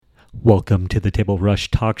Welcome to the Table Rush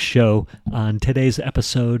Talk Show. On today's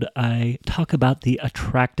episode, I talk about the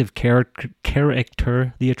attractive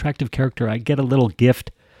character. The attractive character. I get a little gift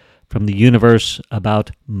from the universe about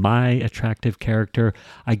my attractive character.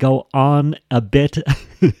 I go on a bit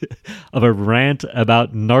of a rant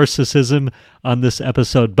about narcissism on this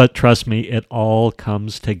episode, but trust me, it all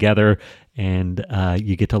comes together, and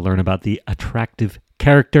you get to learn about the attractive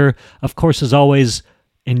character. Of course, as always,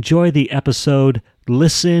 enjoy the episode.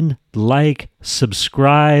 Listen, like,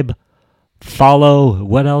 subscribe, follow.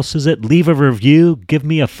 What else is it? Leave a review. Give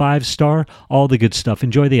me a 5-star. All the good stuff.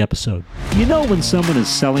 Enjoy the episode. You know when someone is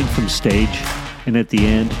selling from stage and at the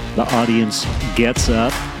end, the audience gets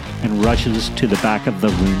up and rushes to the back of the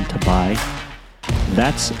room to buy?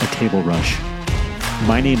 That's a table rush.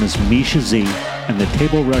 My name is Misha Z, and the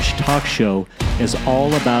Table Rush Talk Show is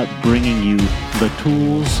all about bringing you the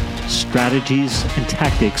tools, strategies, and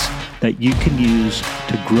tactics that you can use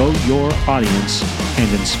to grow your audience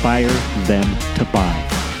and inspire them to buy.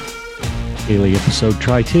 Daily episode,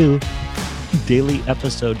 try two. Daily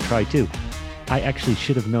episode, try two. I actually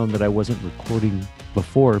should have known that I wasn't recording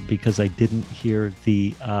before because I didn't hear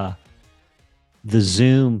the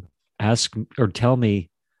Zoom ask or tell me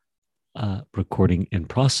recording in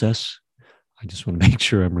process. I just want to make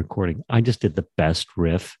sure I'm recording. I just did the best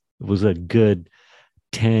riff. It was a good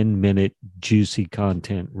 10-minute juicy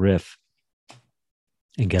content riff.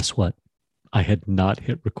 And guess what? I had not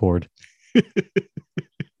hit record.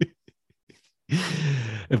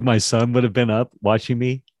 If my son would have been up watching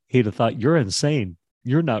me, he'd have thought, you're insane.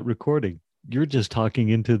 You're not recording. You're just talking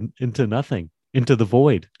into nothing, into the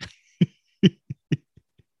void.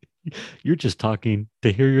 You're just talking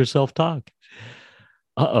to hear yourself talk.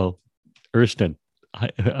 Uh-oh. Erston,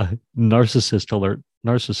 narcissist alert.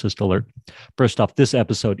 Narcissist alert. First off, this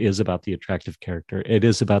episode is about the attractive character. It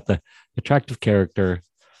is about the attractive character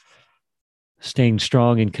staying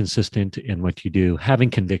strong and consistent in what you do, having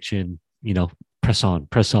conviction, press on.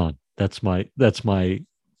 That's my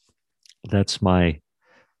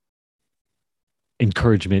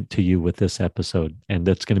encouragement to you with this episode. And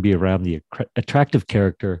that's going to be around the attractive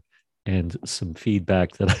character and some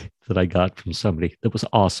feedback that I got from somebody that was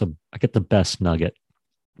awesome. I get the best nugget.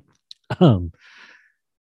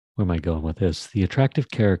 Where am I going with this? The attractive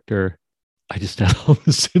character. I just had all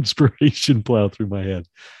this inspiration plow through my head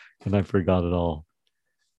and I forgot it all.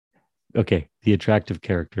 Okay, the attractive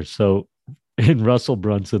character. So in Russell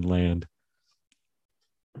Brunson land,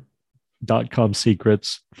 .com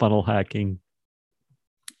secrets, funnel hacking,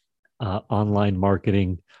 online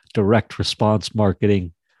marketing, direct response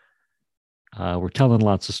marketing. We're telling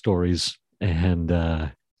lots of stories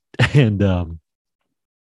and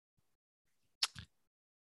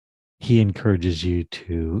he encourages you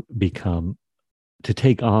to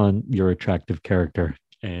take on your attractive character.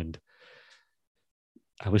 And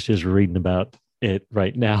I was just reading about it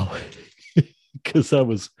right now because I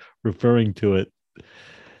was referring to it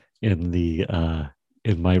in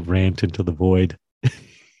my rant into the void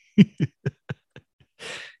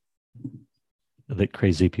that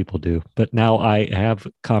crazy people do. But now I have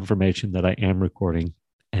confirmation that I am recording.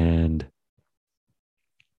 And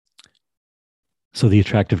so the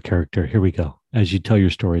attractive character, here we go. As you tell your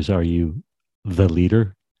stories, are you the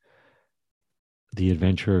leader, the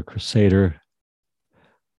adventurer crusader,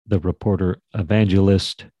 the reporter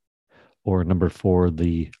evangelist, or number 4,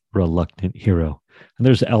 the reluctant hero? And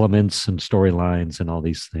there's elements and storylines and all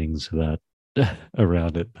these things that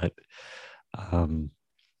around it. But,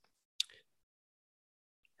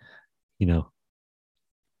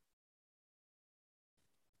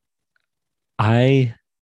 I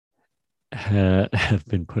have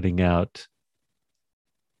been putting out.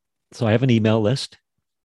 So I have an email list.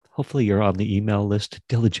 Hopefully you're on the email list,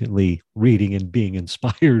 diligently reading and being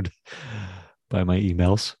inspired by my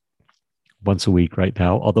emails once a week right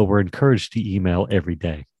now, although we're encouraged to email every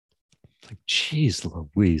day. Like, geez,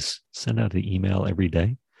 Louise, send out an email every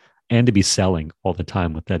day and to be selling all the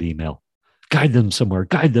time with that email. Guide them somewhere.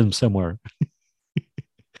 I'm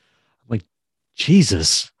like,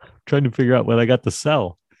 Jesus, I'm trying to figure out what I got to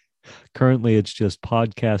sell. Currently, it's just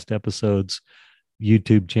podcast episodes,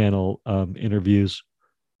 YouTube channel interviews.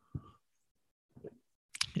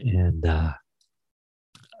 And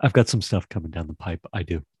I've got some stuff coming down the pipe. I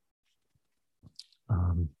do.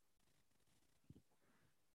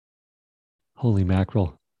 Holy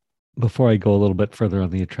mackerel. Before I go a little bit further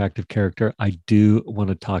on the attractive character, I do want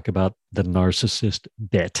to talk about the narcissist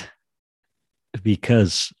bit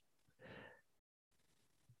because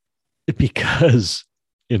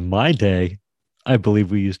in my day, I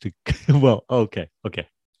believe we used to, well, okay.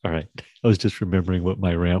 All right. I was just remembering what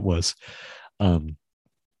my rant was.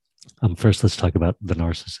 First, let's talk about the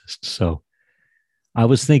narcissists. So I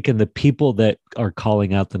was thinking the people that are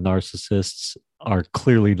calling out the narcissists are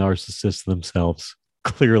clearly narcissists themselves.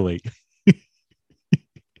 Clearly.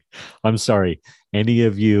 I'm sorry. Any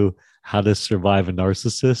of you, how to survive a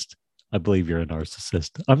narcissist? I believe you're a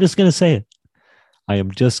narcissist. I'm just going to say it. I am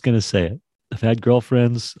just going to say it. I've had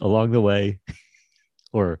girlfriends along the way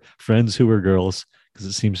or friends who were girls, because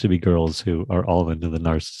it seems to be girls who are all into the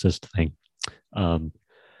narcissist thing. Um,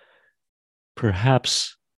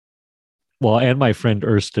 Perhaps, well, and my friend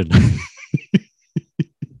Erston.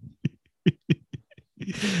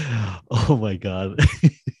 Oh my God.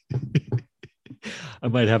 I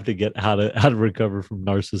might have to get how to recover from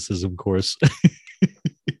narcissism course.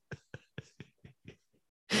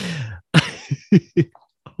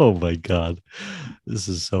 Oh my God. This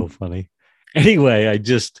is so funny. Anyway, I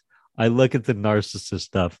look at the narcissist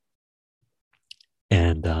stuff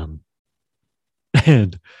and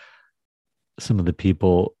and some of the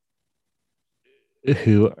people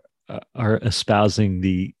who are espousing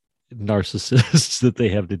the narcissists that they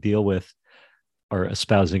have to deal with are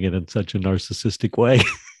espousing it in such a narcissistic way.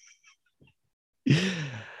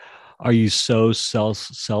 Are you so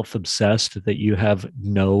self obsessed that you have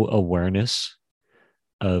no awareness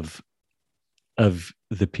of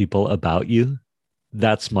the people about you?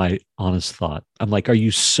 That's my honest thought. I'm like, are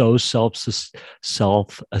you so self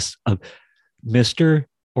Mr.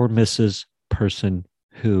 or Mrs. person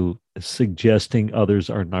who is suggesting others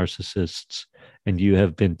are narcissists and you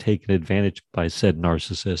have been taken advantage by said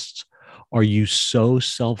narcissists? Are you so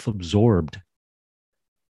self-absorbed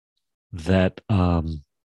that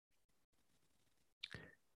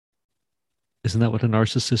isn't that what a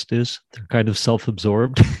narcissist is? They're kind of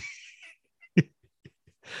self-absorbed.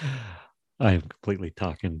 I am completely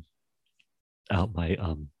talking out my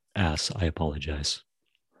ass. I apologize.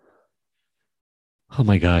 Oh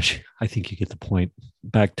my gosh, I think you get the point.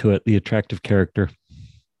 Back to it, the attractive character.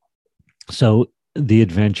 So the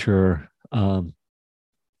adventurer,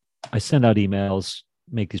 I send out emails,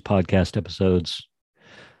 make these podcast episodes,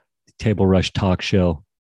 Table Rush talk show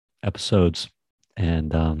episodes,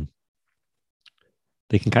 and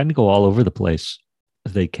they can kind of go all over the place.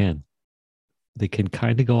 They can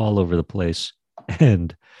kind of go all over the place,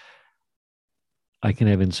 and I can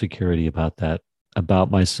have insecurity about that, about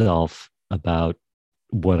myself, about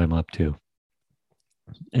what I'm up to,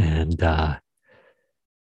 and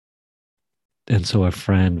so a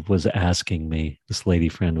friend was asking me, this lady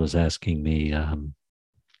friend was asking me,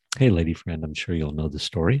 hey, lady friend, I'm sure you'll know the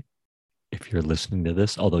story if you're listening to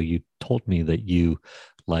this, although you told me that you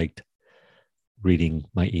liked reading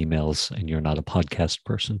my emails and you're not a podcast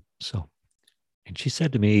person. So, and she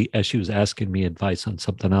said to me, as she was asking me advice on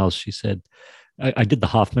something else, she said, I did the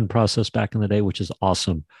Hoffman process back in the day, which is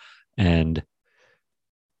awesome. And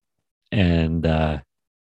the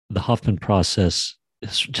Hoffman process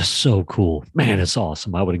is just so cool. Man, it's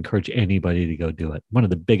awesome. I would encourage anybody to go do it. One of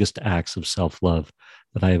the biggest acts of self-love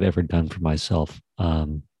that I have ever done for myself.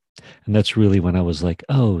 And that's really when I was like,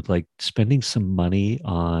 oh, like spending some money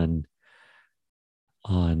on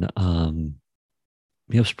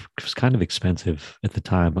it was kind of expensive at the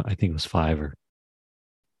time. I think it was $5,000 or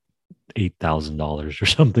 $8,000 or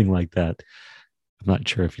something like that. I'm not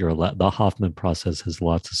sure if you're allowed. The Hoffman process has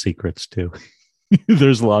lots of secrets too.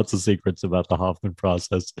 There's lots of secrets about the Hoffman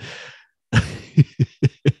process.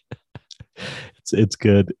 It's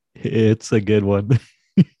good. It's a good one.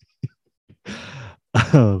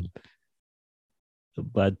 um,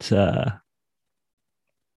 but my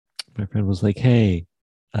friend was like, "Hey,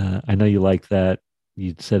 I know you like that.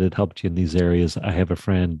 You said it helped you in these areas. I have a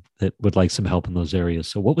friend that would like some help in those areas.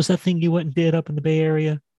 So, what was that thing you went and did up in the Bay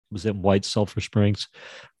Area? Was it in White Sulphur Springs?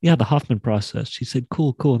 Yeah, the Hoffman process." She said,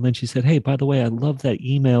 "Cool, cool." And then she said, "Hey, by the way, I love that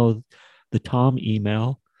email, the Tom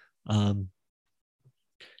email. It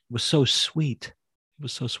was so sweet. It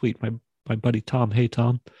was so sweet. My buddy Tom. Hey,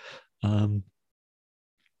 Tom." Um,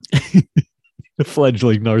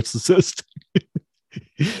 Fledgling narcissist.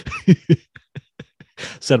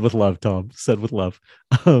 Said with love, Tom. Said with love.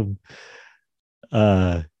 Um,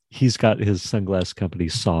 he's got his sunglass company,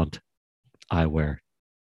 Sant Eyewear.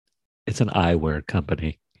 It's an eyewear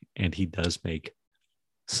company, and he does make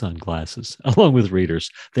sunglasses along with readers.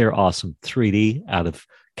 They're awesome. 3D out of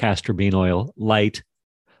castor bean oil, light.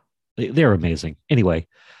 They're amazing. Anyway,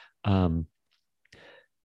 I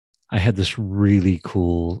had this really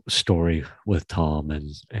cool story with Tom,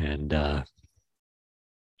 and I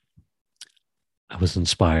was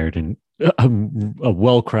inspired, and a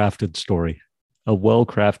well-crafted story, a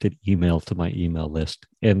well-crafted email to my email list,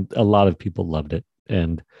 and a lot of people loved it.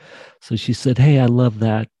 And so she said, "Hey, I love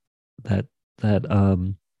that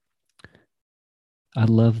I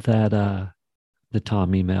love that the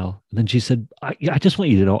Tom email. And then she said, I just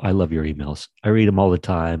want you to know I love your emails. I read them all the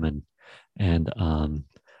time, and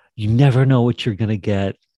you never know what you're gonna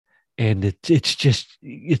get. And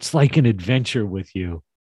it's like an adventure with you.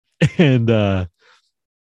 And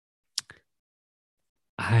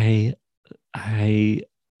I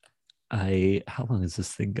I how long is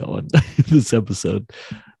this thing going? This episode.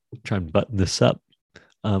 I'm trying to button this up.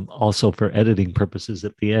 Also for editing purposes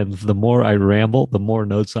at the end, the more I ramble, the more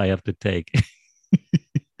notes I have to take.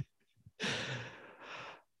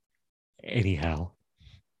 Anyhow,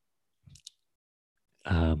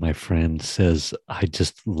 my friend says, I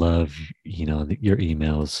just love, your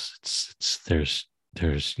emails. There's,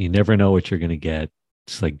 you never know what you're going to get.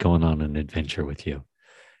 It's like going on an adventure with you.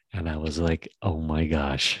 And I was like, oh my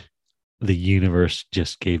gosh, the universe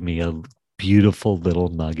just gave me a beautiful little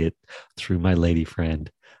nugget through my lady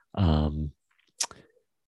friend, um,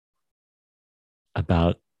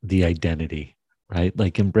 about the identity, right?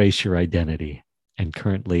 Like embrace your identity. And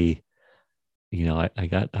currently, I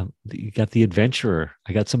got you got the adventurer.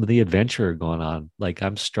 I got some of the adventurer going on. Like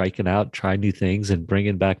I'm striking out, trying new things, and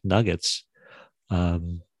bringing back nuggets,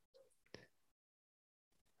 um,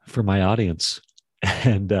 for my audience.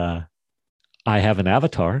 And I have an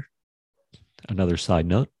avatar. Another side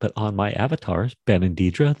note, but on my avatars, Ben and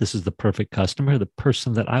Deidre, this is the perfect customer, the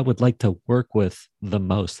person that I would like to work with the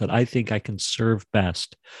most, that I think I can serve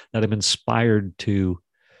best, that I'm inspired to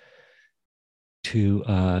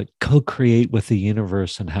co-create with the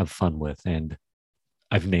universe and have fun with. And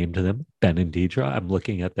I've named them Ben and Deidre. I'm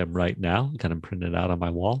looking at them right now, got them printed out on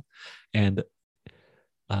my wall, and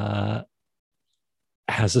uh,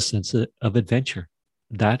 has a sense of adventure.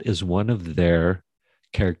 That is one of their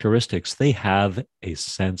characteristics. They have a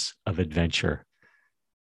sense of adventure.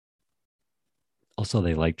 Also,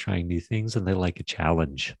 they like trying new things and they like a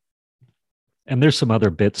challenge. And there's some other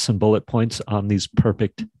bits and bullet points on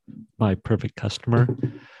my perfect customer.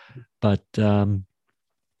 But I'll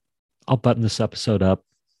button this episode up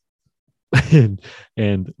and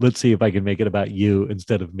let's see if I can make it about you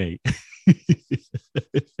instead of me.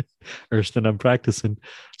 Ersten, I'm practicing.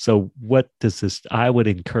 So what does this, I would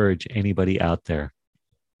encourage anybody out there,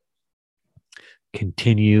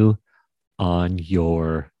 continue on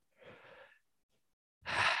your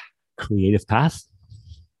creative path.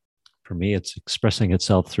 For me, it's expressing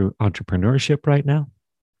itself through entrepreneurship right now.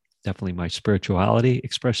 Definitely my spirituality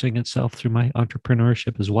expressing itself through my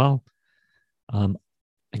entrepreneurship as well.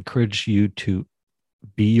 Encourage you to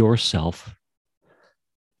be yourself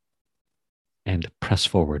and press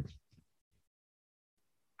forward.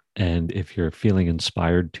 And if you're feeling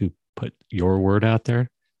inspired to put your word out there,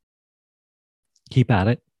 keep at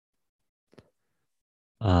it.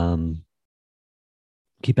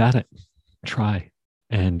 Keep at it. Try.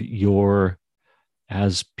 And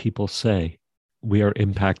as people say, we are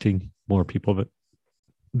impacting more people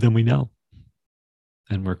than we know.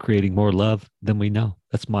 And we're creating more love than we know.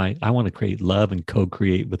 I want to create love and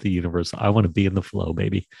co-create with the universe. I want to be in the flow,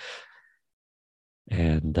 baby.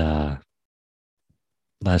 And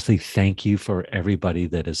lastly, thank you for everybody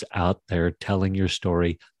that is out there telling your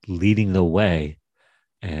story, leading the way,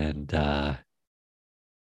 and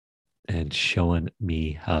showing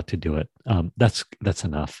me how to do it. That's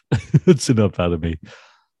enough. That's enough out of me.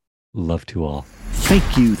 Love to all.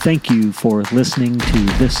 Thank you for listening to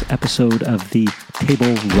this episode of the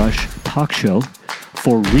Table Rush Talk Show.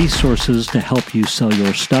 For resources to help you sell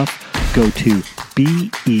your stuff, go to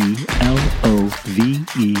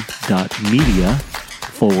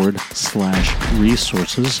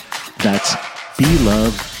belove.media/resources. That's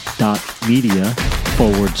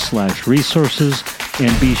belove.media/resources.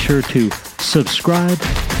 And be sure to subscribe,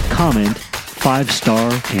 comment,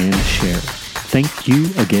 5-star, and share. Thank you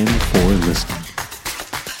again for listening.